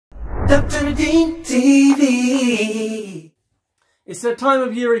Dr. Deen TV. It's the time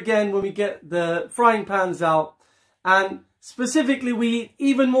of year again when we get the frying pans out, and specifically we eat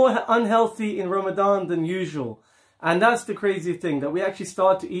even more unhealthy in Ramadan than usual. And that's the crazy thing, that we actually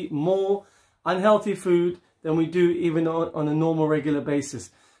start to eat more unhealthy food than we do even on a normal regular basis.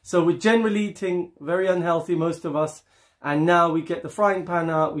 So we're generally eating very unhealthy, most of us, and now we get the frying pan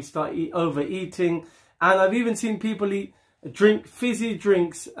out, we start overeating. And I've even seen people drink fizzy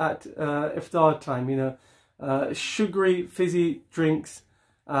drinks at Iftar time, you know, sugary fizzy drinks.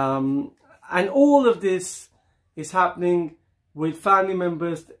 And all of this is happening with family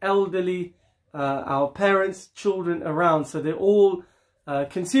members, the elderly, our parents, children around. So they're all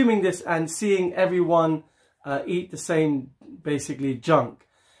consuming this and seeing everyone eat the same, basically, junk.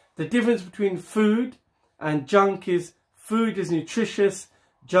 The difference between food and junk is food is nutritious,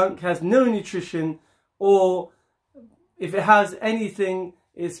 junk has no nutrition, or if it has anything,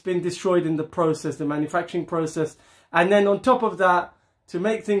 it's been destroyed in the process, the manufacturing process. And then on top of that, to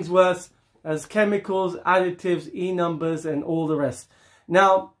make things worse, as chemicals, additives, E-numbers, and all the rest.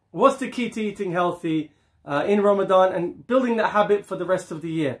 Now, what's the key to eating healthy in Ramadan and building that habit for the rest of the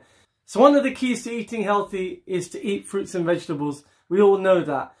year? So one of the keys to eating healthy is to eat fruits and vegetables. We all know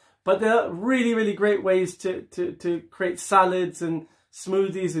that. But there are really, really great ways to create salads and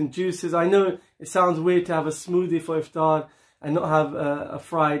smoothies and juices. I know it sounds weird to have a smoothie for iftar and not have a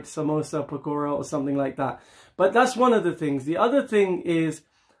fried samosa, pakora or something like that. But that's one of the things. The other thing is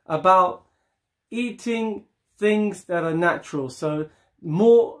about eating things that are natural. So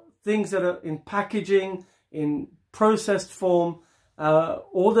more things that are in packaging, in processed form,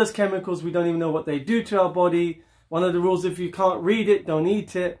 all those chemicals, we don't even know what they do to our body. One of the rules, if you can't read it, don't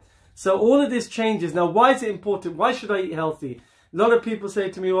eat it. So all of this changes. Now, why is it important? Why should I eat healthy? A lot of people say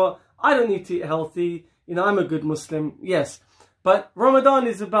to me, well, I don't need to eat healthy. You know, I'm a good Muslim. Yes. But Ramadan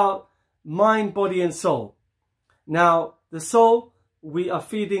is about mind, body and soul. Now, the soul, we are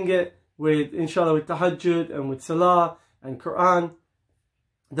feeding it with, inshallah, with tahajjud and with salah and Quran.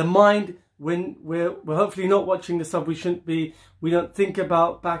 The mind, when we're hopefully not watching the stuff we shouldn't be, we don't think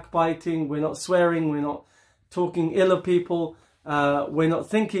about backbiting, we're not swearing, we're not talking ill of people, we're not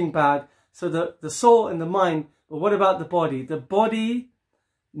thinking bad. So the soul and the mind. But what about the body? The body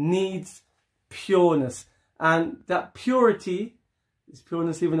needs pureness. And that purity, is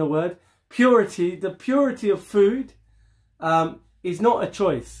pureness even a word? Purity, the purity of food is not a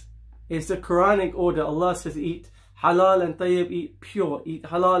choice. It's the Quranic order. Allah says eat halal and tayyib, eat pure, eat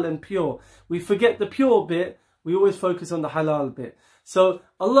halal and pure. We forget the pure bit, we always focus on the halal bit. So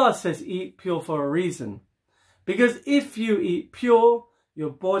Allah says eat pure for a reason. Because if you eat pure, your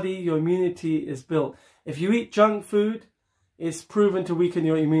body, your immunity is built. If you eat junk food, it's proven to weaken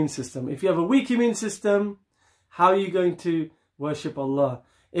your immune system. If you have a weak immune system, how are you going to worship Allah?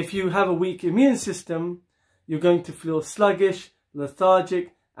 If you have a weak immune system, you're going to feel sluggish,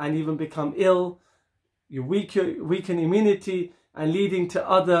 lethargic, and even become ill. You weaken immunity and leading to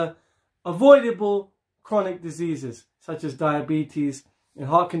other avoidable chronic diseases, such as diabetes and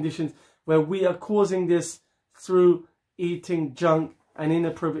heart conditions, where we are causing this through eating junk and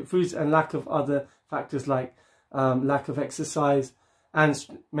inappropriate foods and lack of other factors like lack of exercise and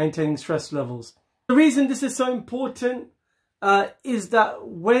maintaining stress levels. The reason this is so important is that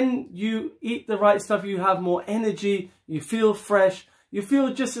when you eat the right stuff, you have more energy, you feel fresh, you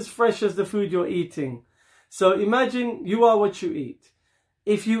feel just as fresh as the food you're eating. So imagine you are what you eat.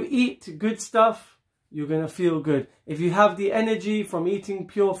 If you eat good stuff, you're going to feel good. If you have the energy from eating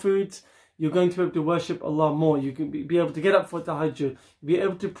pure foods, you're going to be able to worship Allah more. You can be able to get up for tahajjud. You'll be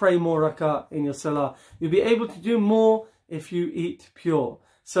able to pray more rak'ah in your salah. You'll be able to do more if you eat pure.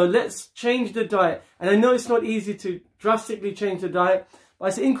 So let's change the diet. And I know it's not easy to drastically change the diet, but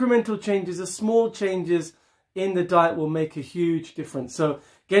it's incremental changes, the small changes in the diet will make a huge difference. So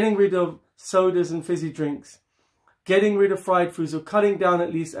getting rid of sodas and fizzy drinks, getting rid of fried foods, or cutting down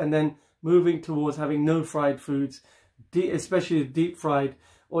at least, and then moving towards having no fried foods, especially deep fried,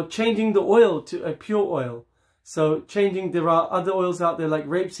 or changing the oil to a pure oil. So there are other oils out there like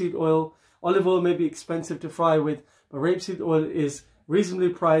rapeseed oil. Olive oil may be expensive to fry with, but rapeseed oil is reasonably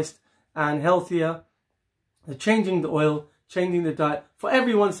priced and healthier. So changing the oil, changing the diet for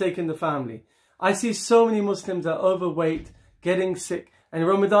everyone's sake in the family. I see so many Muslims that are overweight, getting sick, and in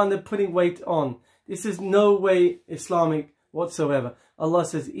Ramadan they're putting weight on. This is no way Islamic whatsoever. Allah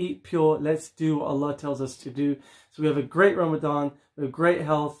says eat pure, let's do what Allah tells us to do. So we have a great Ramadan, we have great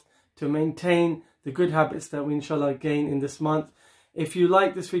health to maintain the good habits that we inshallah gain in this month. If you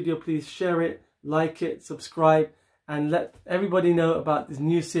like this video, please share it, like it, subscribe, and let everybody know about this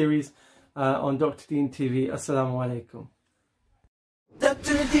new series on Dr. Deen TV. Assalamu alaikum.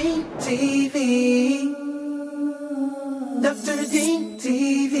 Dr. Deen TV. Dr. Deen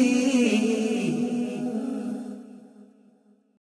TV.